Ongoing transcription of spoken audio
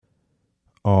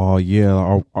Oh,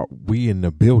 yeah. Are we in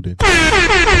the building? I'm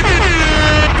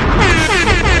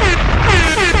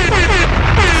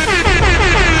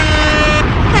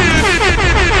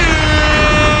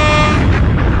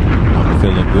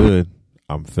feeling good.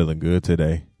 I'm feeling good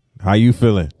today. How you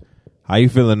feeling? How you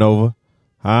feeling, Nova?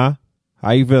 Huh?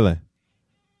 How you feeling?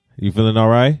 You feeling all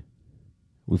right?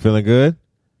 We feeling good?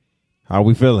 How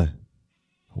we feeling?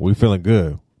 We feeling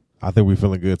good. I think we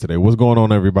feeling good today. What's going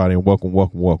on, everybody? And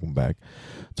welcome back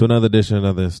to another edition,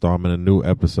 another installment, a new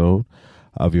episode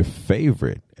of your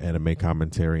favorite anime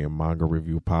commentary and manga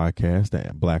review podcast.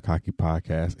 The Black Haki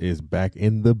podcast is back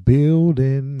in the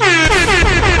building with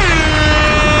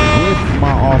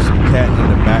my awesome cat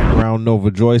in the background, Nova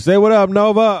Joy. Say what up,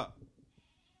 Nova.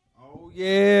 Oh,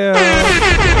 yeah.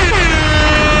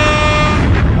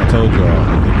 I told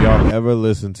y'all, if y'all ever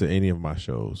listen to any of my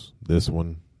shows, this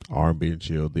one, R&B and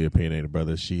Chill, The Opinionated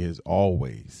Brothers, she has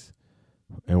always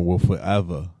and will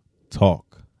forever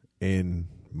talk in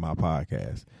my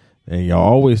podcast. And y'all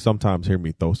always sometimes hear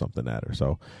me throw something at her.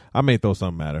 So I may throw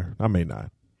something at her. I may not.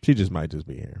 She just might just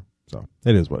be here. So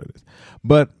it is what it is.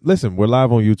 But listen, we're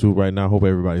live on YouTube right now. Hope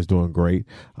everybody's doing great.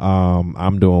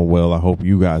 I'm doing well. I hope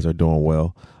you guys are doing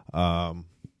well. I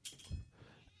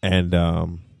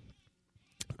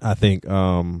think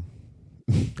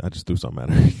I just threw something at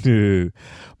her.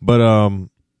 But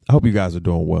I hope you guys are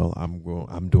doing well.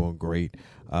 I'm doing great.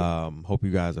 Hope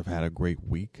you guys have had a great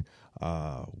week.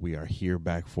 We are here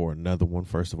back for another one.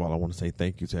 First of all, I want to say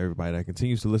thank you to everybody that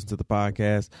continues to listen to the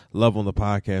podcast. Love on the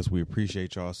podcast. We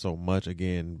appreciate y'all so much.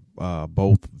 Again,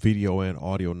 both video and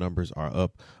audio numbers are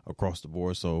up across the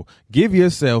board. So give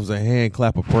yourselves a hand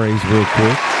clap of praise real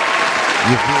quick.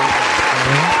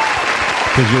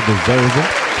 Because you're deserving.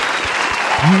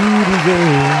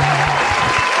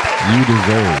 You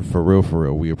deserve, for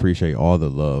real. We appreciate all the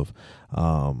love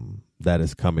that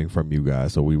is coming from you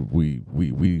guys. So we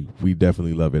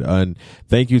definitely love it. And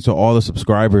thank you to all the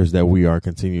subscribers that we are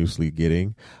continuously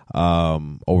getting.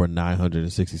 Over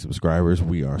 960 subscribers.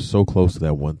 We are so close to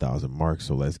that 1,000 mark.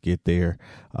 So let's get there.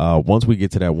 Once we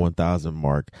get to that 1,000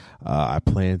 mark, I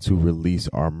plan to release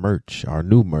our merch, our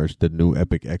new merch, the new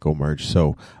Epic Echo merch.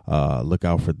 So look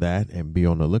out for that and be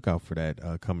on the lookout for that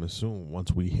coming soon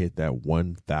once we hit that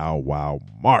 1,000 wow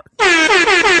mark.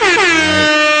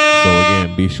 So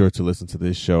again, be sure to listen to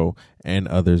this show and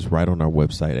others right on our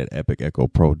website at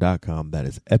epicechopro.com. That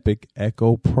is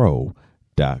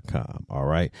epicechopro.com. All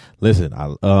right. Listen,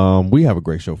 we have a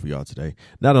great show for y'all today.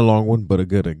 Not a long one, but a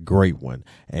great one.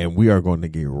 And we are going to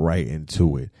get right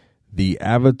into it. The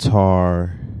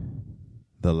Avatar,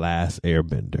 The Last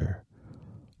Airbender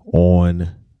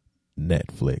on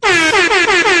Netflix.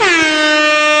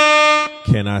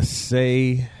 Can I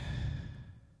say,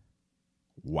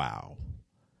 wow.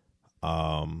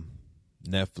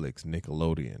 Netflix,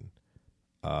 Nickelodeon,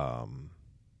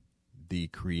 the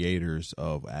creators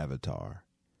of Avatar.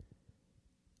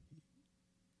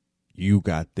 You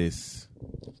got this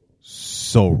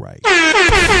so right.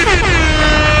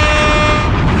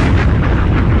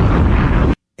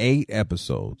 8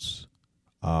 episodes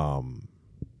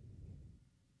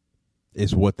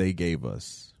is what they gave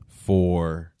us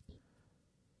for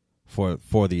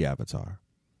the Avatar.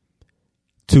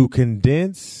 To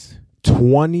condense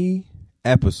 20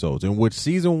 episodes, in which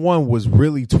season 1 was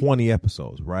really 20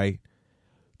 episodes, right?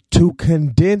 To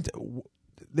condense,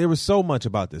 there was so much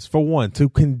about this. For one, to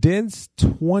condense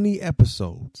 20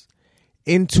 episodes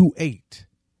into 8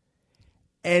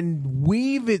 and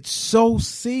weave it so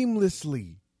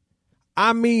seamlessly.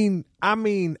 I mean,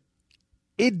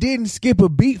 it didn't skip a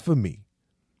beat for me.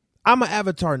 I'm an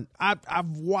Avatar.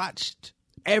 I've watched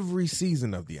every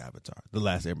season of the Avatar, The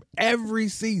Last Airbender, every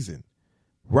season,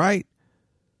 right?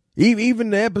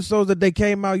 Even the episodes that they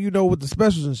came out, with the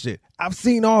specials and shit. I've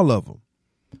seen all of them.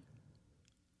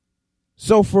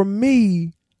 So for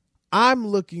me, I'm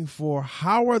looking for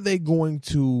how are they going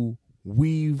to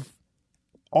weave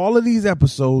all of these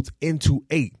episodes into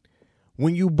 8.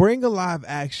 When you bring a live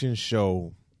action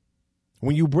show,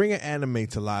 when you bring an anime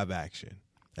to live action,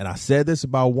 and I said this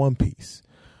about One Piece,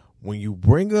 when you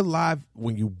bring an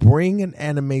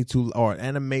anime to, or an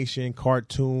animation,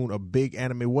 cartoon, a big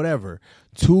anime, whatever,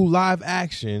 to live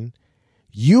action,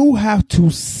 you have to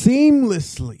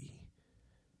seamlessly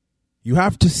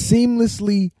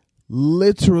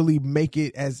literally make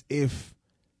it as if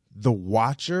the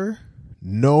watcher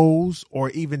knows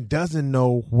or even doesn't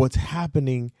know what's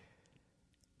happening,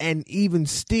 and even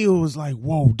still is like,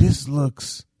 whoa, this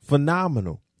looks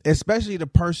phenomenal. Especially the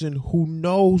person who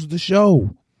knows the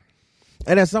show.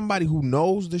 And as somebody who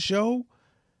knows the show,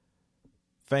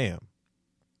 fam,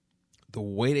 the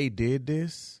way they did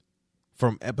this,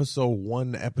 from episode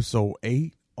 1 to episode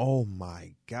 8. Oh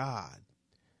my God.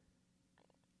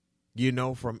 You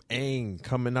know, from Aang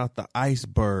coming out the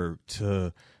iceberg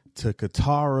to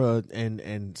Katara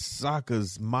and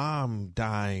Sokka's mom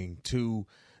dying, to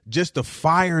just the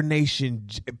Fire Nation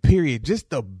period,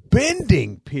 just the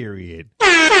bending period.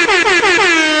 Okay,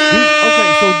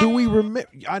 so do we remember?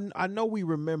 I know we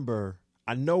remember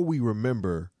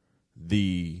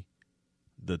the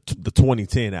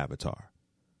 2010 Avatar,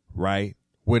 right?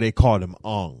 Where they called him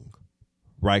Ong,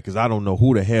 right? Because I don't know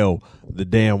who the hell the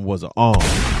damn was a Ong.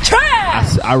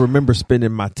 I remember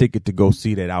spending my ticket to go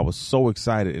see that. I was so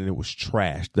excited, and it was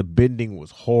trash. The bending was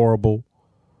horrible.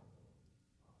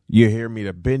 You hear me?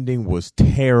 The bending was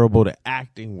terrible. The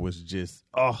acting was just,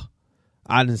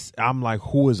 I'm like,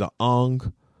 who is a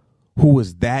Ung? Who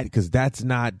is that? Because that's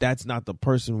not the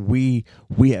person we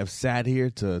have sat here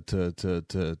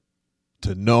to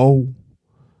know.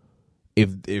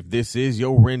 If this is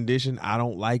your rendition, I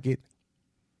don't like it.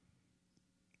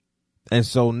 And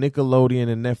so Nickelodeon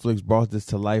and Netflix brought this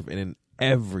to life, and in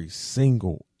every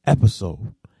single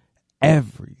episode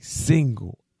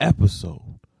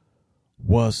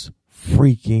was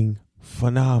freaking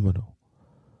phenomenal.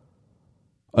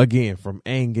 Again, from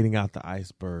Aang getting out the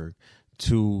iceberg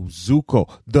to Zuko,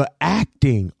 the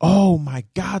acting, oh my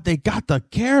God, they got the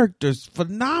characters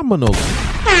phenomenal.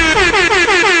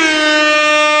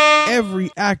 Every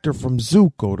actor, from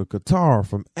Zuko to Katara,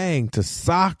 from Aang to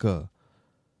Sokka,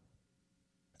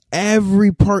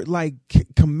 every part, like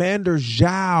Commander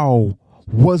Zhao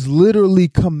was literally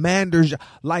Commander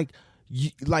Zhao.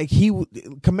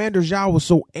 Commander Zhao was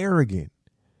so arrogant.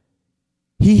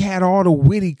 He had all the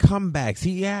witty comebacks.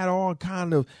 He had all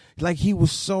kind of, like, he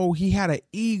had an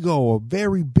ego, a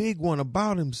very big one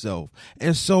about himself.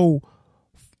 And so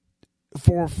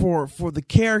for the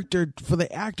character, for the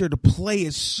actor to play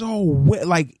it so well,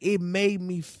 like, it made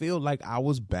me feel like I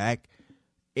was back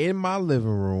in my living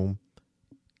room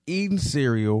eating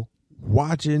cereal,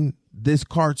 watching this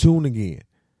cartoon again.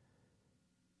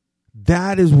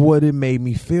 That is what it made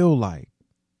me feel like.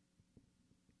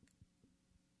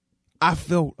 I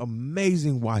felt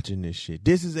amazing watching this shit.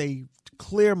 This is a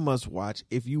clear must watch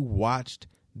if you watched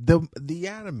the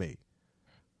anime.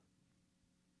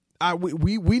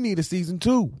 We need a season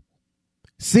 2.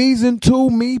 Season 2,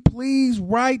 me please,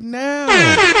 right now.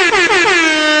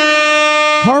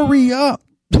 Hurry up.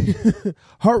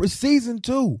 Hurry, season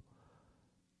 2.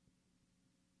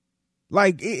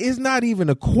 Like, it's not even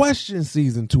a question,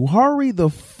 season 2. Hurry the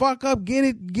fuck up. Get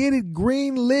it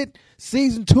green lit.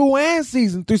 Season 2 and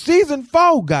season 3. Season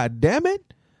 4, god damn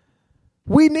it.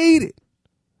 We need it.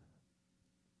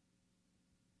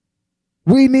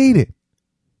 We need it.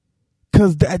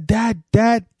 Cause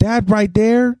that right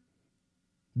there.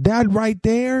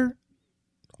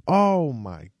 Oh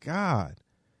my God.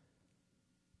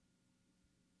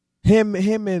 Him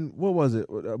and what was it?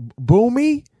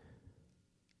 Boomy?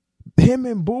 Him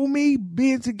and Boomy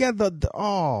being together.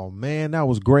 Oh man, that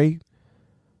was great.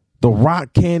 The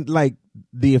rock the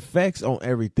effects on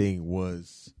everything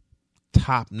was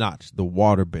top notch. The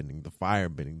water bending, the fire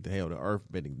bending, the earth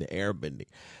bending, the air bending.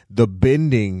 The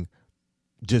bending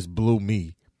just blew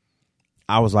me.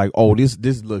 I was like, oh,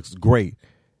 this looks great.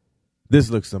 This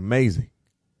looks amazing.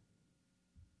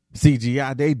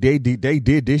 CGI, they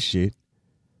did this shit.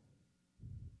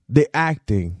 The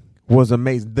acting was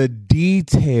amazing. The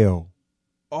detail.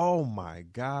 Oh my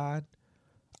God.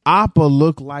 Appa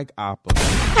looked like Appa.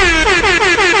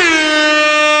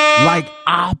 Like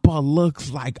Appa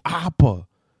looks like Appa.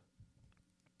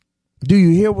 Do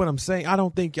you hear what I'm saying? I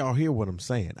don't think y'all hear what I'm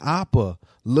saying. Appa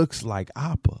looks like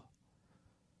Appa.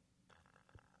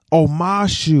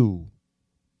 Omashu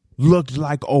looked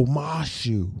like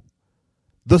Omashu.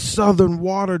 The Southern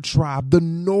Water Tribe, the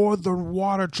Northern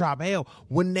Water Tribe. Hell,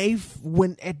 when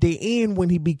at the end, when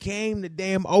he became the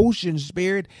damn ocean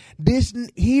spirit,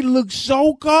 he looked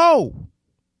so cold.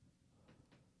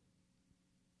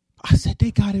 I said,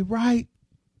 they got it right.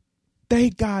 They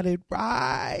got it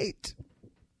right.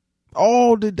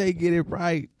 Oh, did they get it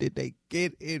right? Did they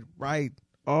get it right?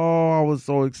 Oh, I was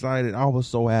so excited. I was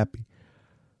so happy.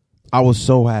 I was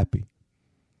so happy.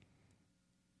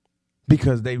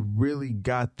 Because they really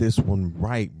got this one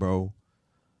right, bro.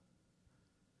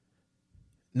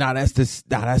 Now that's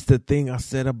the thing I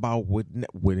said about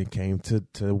when it came to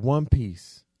One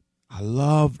Piece. I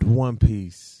loved One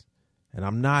Piece. And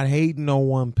I'm not hating on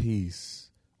One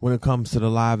Piece when it comes to the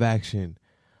live action.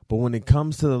 But when it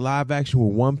comes to the live action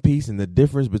with One Piece, and the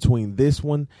difference between this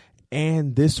one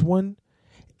and this one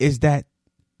is that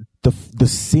the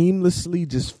seamlessly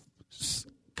just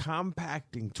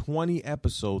compacting 20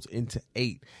 episodes into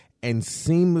 8 and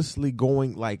seamlessly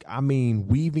going, like, I mean,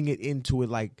 weaving it into it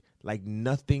like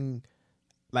nothing,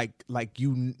 like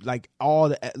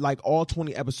all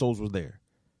 20 episodes were there.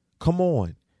 Come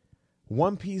on.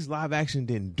 One Piece live action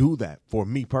didn't do that for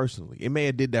me personally. It may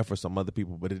have did that for some other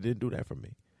people, but it didn't do that for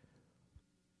me.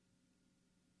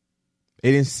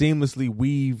 It didn't seamlessly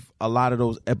weave a lot of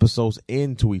those episodes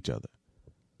into each other.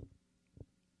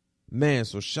 Man,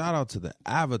 so shout out to the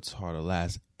Avatar, The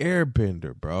Last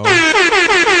Airbender, bro.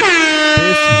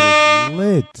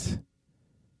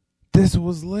 This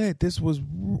was lit.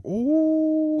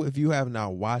 Ooh, if you have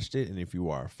not watched it and if you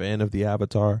are a fan of the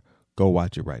Avatar, go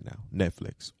watch it right now.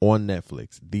 On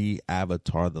Netflix. The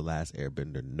Avatar, The Last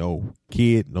Airbender. No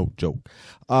kid, no joke.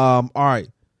 All right.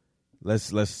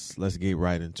 Let's get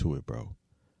right into it, bro.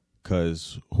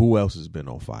 Cause who else has been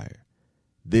on fire?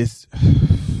 This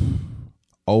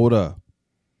Oda.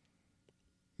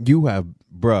 You have,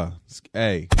 bruh.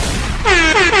 Hey.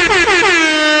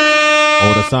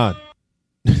 Oda-san.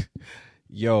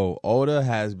 Yo, Oda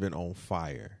has been on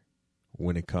fire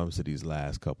when it comes to these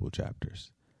last couple of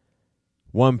chapters.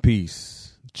 One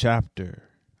Piece chapter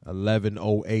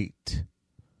 1108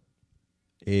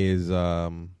 is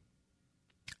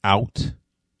out.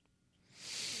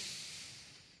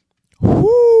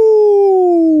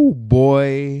 Whoo,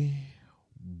 boy.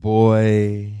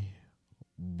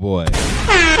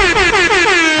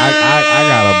 I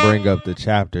gotta bring up the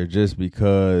chapter just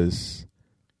because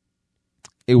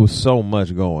it was so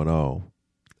much going on.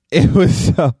 It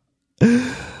was so,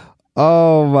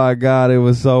 oh my God, it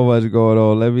was so much going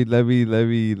on. Let me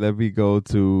go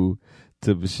to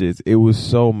the shits. It was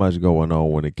so much going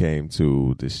on when it came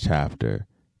to this chapter.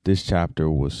 This chapter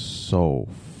was so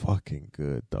fucking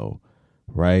good though,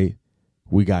 right?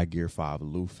 We got Gear 5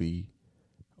 Luffy,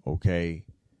 okay?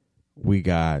 We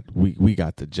got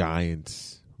the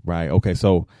Giants, right? Okay,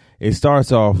 so it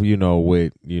starts off,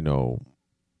 with,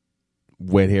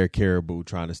 Wet Hair Caribou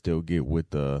trying to still get with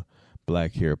the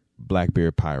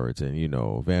Blackbeard pirates, and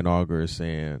Van Augur is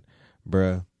saying,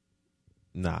 bruh,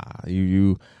 nah,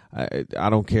 I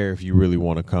don't care if you really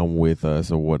want to come with us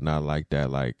or whatnot like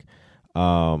that. Like,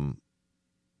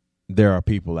 there are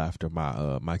people after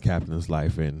my captain's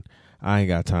life, and I ain't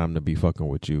got time to be fucking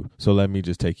with you. So let me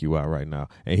just take you out right now.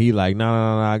 And he like, no,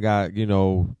 I got,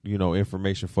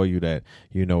 information for you that,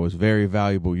 is very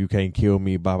valuable. You can't kill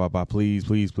me, blah, blah, blah. Please,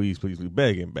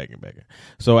 begging.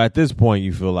 So at this point,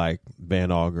 you feel like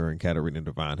Van Augur and Katarina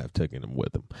Devine have taken him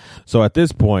with them. So at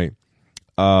this point,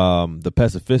 the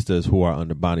pacifistas who are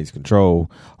under Bonnie's control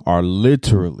are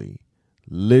literally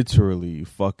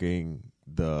fucking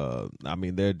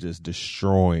they're just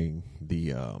destroying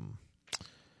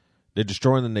they're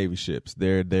destroying the Navy ships.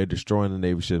 They're destroying the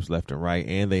Navy ships left and right,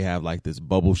 and they have like this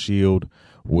bubble shield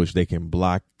which they can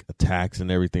block attacks and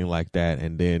everything like that.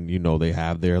 And then they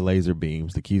have their laser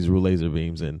beams, the Kizaru laser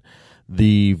beams, and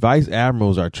the vice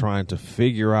admirals are trying to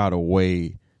figure out a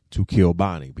way to kill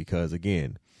Bonnie because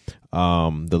again,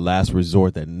 the last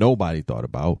resort that nobody thought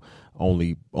about,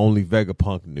 only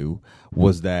Vegapunk knew,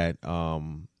 was that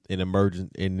in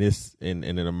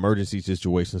an emergency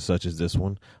situation such as this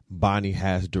one, Bonnie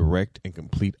has direct and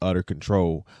complete utter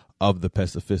control of the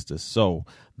pacifistas. So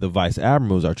the vice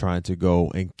admirals are trying to go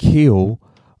and kill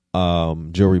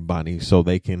Jury Bonnie so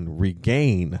they can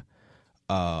regain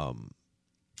control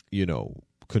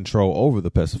over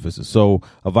the pacifistas. So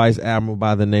a vice admiral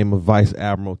by the name of Vice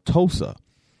Admiral Tosa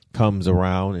comes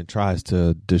around and tries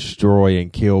to destroy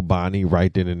and kill Bonnie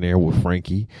right then and there with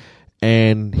Frankie.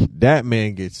 And that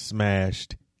man gets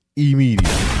smashed immediately.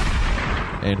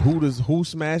 And who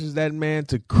smashes that man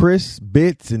to crisp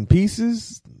bits and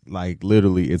pieces? Like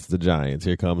literally, it's the Giants.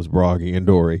 Here comes Broggy and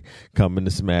Dory coming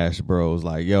to smash bros.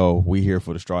 Like, yo, we here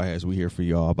for the Straw Hats. We here for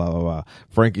y'all. Blah blah blah.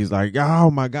 Frankie's like, oh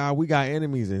my God, we got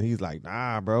enemies, and he's like,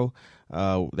 nah, bro.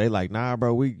 They like, nah,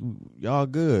 bro. Y'all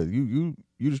good. You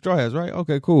the Straw Hats, right?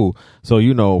 Okay, cool. So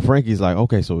Frankie's like,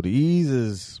 okay, so these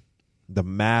is the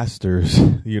masters,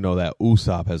 that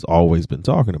Usopp has always been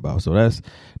talking about. So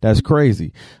that's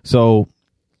crazy. So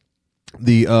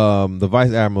the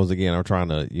vice admirals again are trying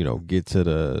to, get to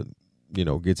the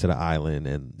island,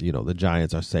 and, the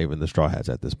Giants are saving the Straw Hats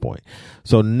at this point.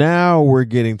 So now we're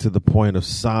getting to the point of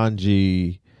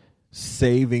Sanji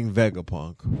saving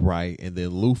Vegapunk, right? And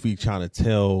then Luffy trying to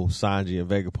tell Sanji and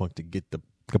Vegapunk to get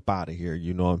out of here,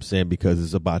 you know what I'm saying? Because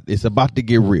it's about to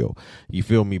get real. You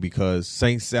feel me? Because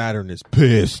Saint Saturn is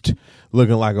pissed,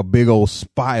 looking like a big old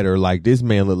spider. Like this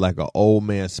man looked like an old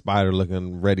man spider,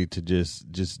 looking ready to just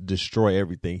destroy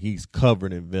everything. He's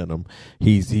covered in venom.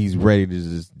 He's ready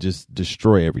to just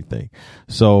destroy everything.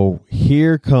 So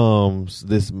here comes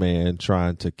this man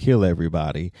trying to kill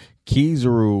everybody,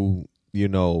 Kizaru,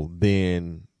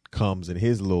 then comes in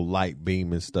his little light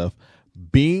beam and stuff,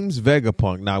 beams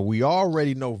Vegapunk. Now we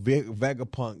already know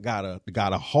Vegapunk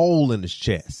got a hole in his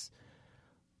chest,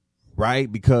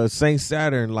 right? Because Saint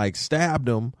Saturn stabbed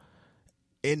him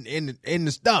in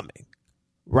the stomach,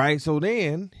 right? So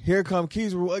then here come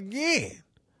Kizaru again,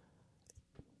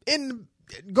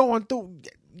 going through.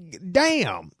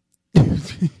 Damn.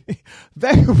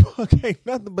 Vegapunk ain't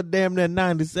nothing but damn near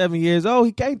 97 years old.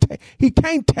 He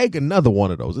can't take another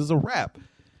one of those. It's a wrap.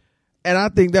 And I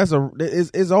think it's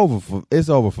over for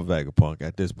Vegapunk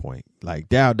at this point.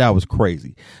 That was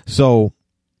crazy. So,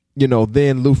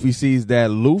 then Luffy sees that.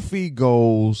 Luffy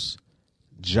goes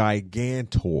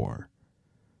Gigantor.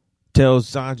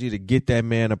 Tells Sanji to get that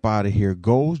man up out of here.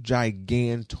 Goes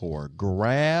Gigantor.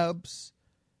 Grabs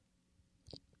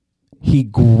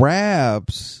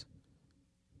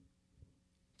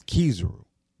Kizaru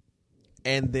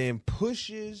and then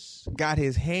got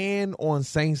his hand on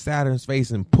Saint Saturn's face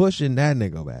and pushing that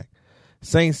nigga back.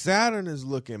 Saint Saturn is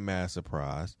looking mad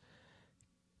surprised.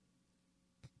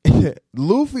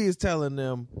 Luffy is telling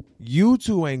them, you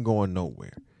two ain't going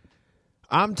nowhere.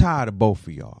 I'm tired of both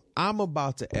of y'all. I'm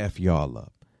about to F y'all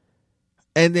up.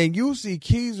 And then you see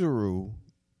Kizaru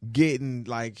getting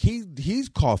he's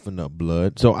coughing up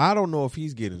blood. So I don't know if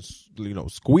he's getting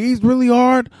squeezed really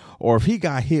hard or if he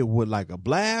got hit with a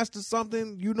blast or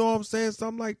something. You know what I'm saying?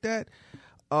 Something like that.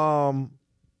 And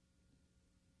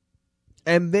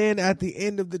then at the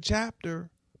end of the chapter,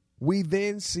 we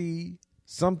then see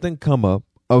something come up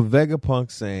of Vegapunk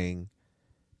saying,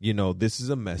 this is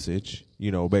a message.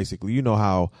 Basically,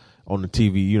 how on the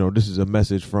TV, this is a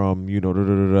message from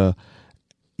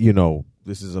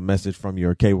this is a message from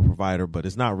your cable provider, but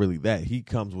it's not really that. He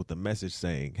comes with a message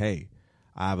saying, hey,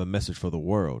 I have a message for the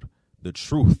world, the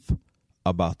truth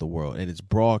about the world. And it's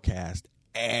broadcast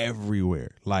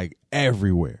everywhere,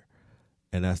 everywhere.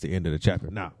 And that's the end of the chapter.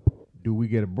 Now, do we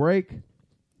get a break?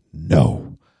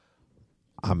 No.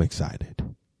 I'm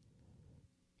excited.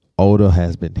 Oda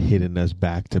has been hitting us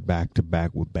back to back to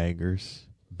back with bangers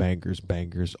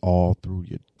all through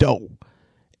your dough.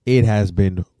 It has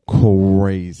been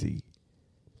crazy.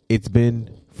 It's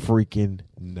been freaking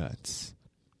nuts.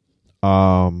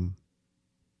 I'm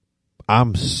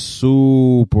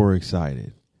super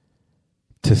excited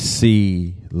to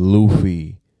see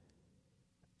Luffy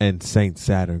and Saint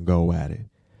Saturn go at it.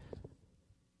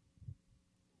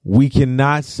 We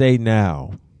cannot say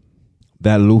now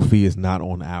that Luffy is not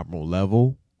on Admiral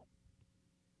level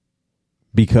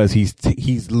because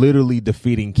he's literally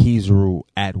defeating Kizaru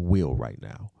at will right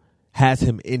now. Has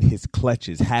him in his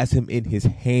clutches, has him in his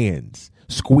hands,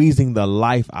 squeezing the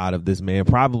life out of this man,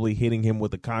 probably hitting him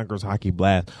with a Conqueror's Haki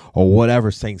Blast or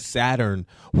whatever Saint Saturn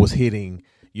was hitting,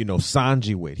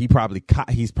 Sanji with. He's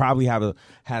probably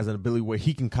has an ability where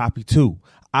he can copy too.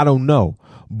 I don't know.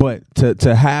 But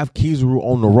to have Kizaru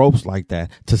on the ropes like that,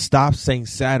 to stop Saint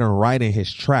Saturn right in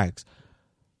his tracks,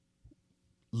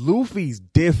 Luffy's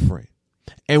different.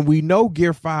 And we know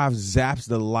Gear 5 zaps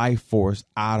the life force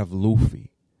out of Luffy.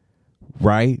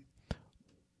 Right?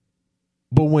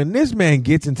 But when this man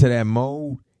gets into that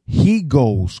mode, he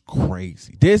goes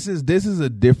crazy. This is a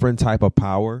different type of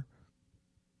power.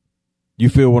 You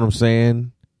feel what I'm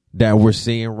saying? That we're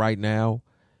seeing right now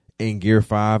in Gear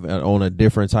 5 on a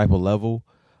different type of level.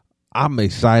 I'm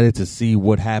excited to see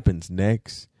what happens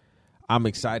next. I'm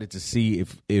excited to see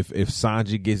if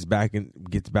Sanji gets back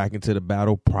into the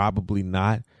battle. Probably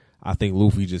not. I think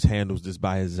Luffy just handles this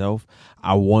by himself.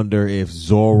 I wonder if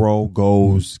Zoro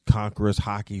goes Conqueror's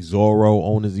Haki Zoro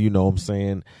on his,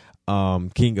 King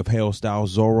of Hell style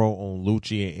Zoro on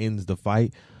Lucci and ends the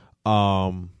fight.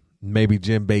 Maybe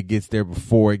Jinbei gets there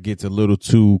before it gets a little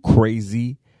too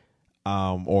crazy,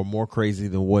 or more crazy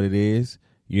than what it is.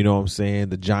 You know what I'm saying?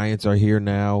 The Giants are here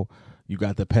now. You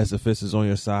got the pacifists on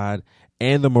your side.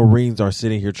 And the Marines are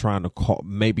sitting here trying to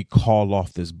call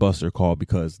off this buster call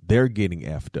because they're getting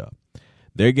effed up.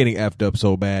 They're getting effed up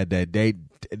so bad that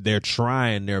they're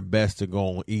trying their best to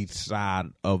go on each side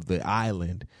of the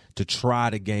island to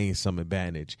try to gain some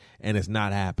advantage, and it's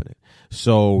not happening.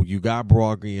 So you got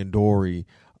Brogy and Dory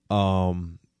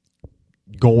going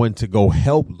to go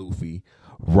help Luffy,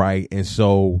 right? And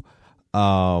so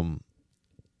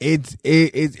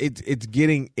it's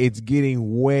getting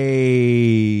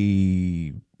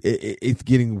way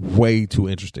too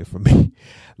interesting for me.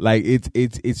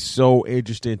 It's so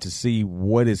interesting to see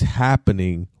what is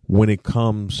happening when it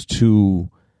comes to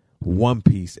One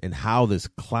Piece and how this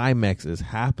climax is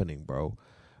happening, bro.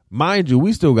 Mind you,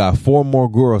 we still got 4 more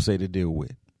Gorosei to deal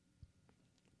with.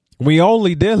 We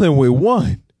only dealing with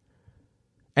one,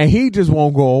 and he just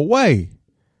won't go away.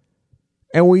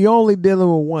 And we only dealing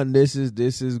with one. This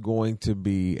is going to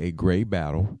be a great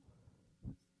battle.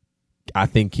 I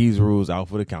think Kizaru's out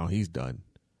for the count. He's done.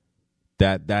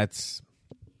 That's.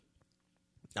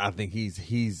 I think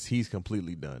he's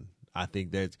completely done. I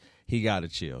think that he got to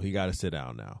chill. He got to sit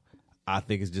down now. I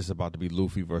think it's just about to be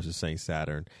Luffy versus Saint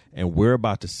Saturn, and we're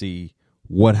about to see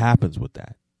what happens with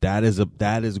that. That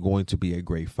is going to be a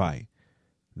great fight.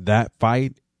 That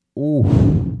fight,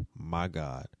 ooh, my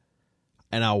God.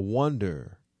 And I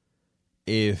wonder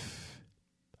if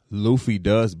Luffy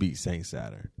does beat Saint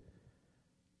Saturn.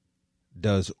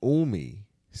 Does Umi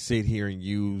sit here and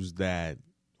use that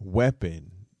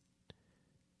weapon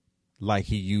like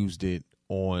he used it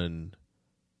on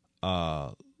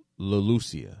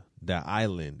Lelucia, that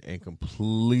island, and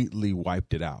completely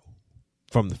wiped it out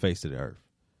from the face of the earth?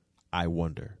 I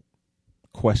wonder.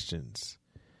 Questions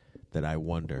that I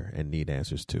wonder and need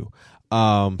answers to.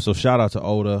 So shout out to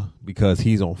Oda because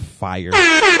he's on fire. These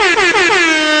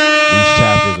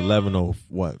chapters from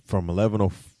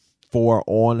 1104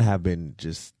 on have been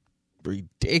just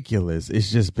ridiculous.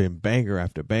 It's just been banger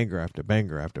after banger after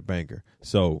banger after banger.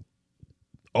 So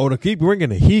Oda, keep bringing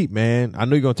the heat, man. I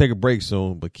know you're gonna take a break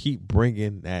soon, but keep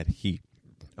bringing that heat.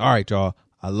 All right, y'all.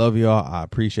 I love y'all. I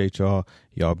appreciate y'all.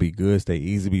 Y'all be good. Stay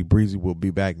easy. Be breezy. We'll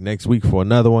be back next week for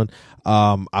another one.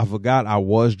 I forgot I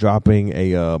was dropping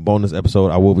a bonus episode.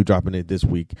 I will be dropping it this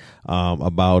week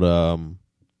about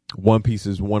One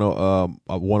Piece's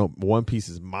One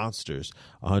Piece's Monsters,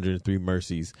 103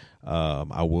 Mercies.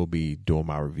 I will be doing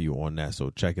my review on that,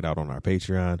 so check it out on our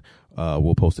Patreon.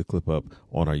 We'll post a clip up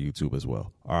on our YouTube as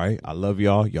well. All right. I love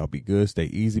y'all. Y'all be good. Stay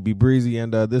easy. Be breezy.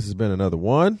 And this has been another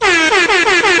one.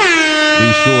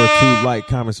 Be sure to like,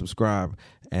 comment, subscribe,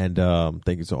 and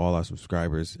thank you to all our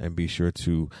subscribers. And be sure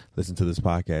to listen to this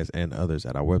podcast and others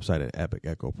at our website at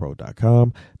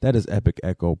epicechopro.com. That is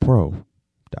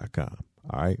epicechopro.com.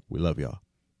 All right. We love y'all.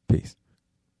 Peace.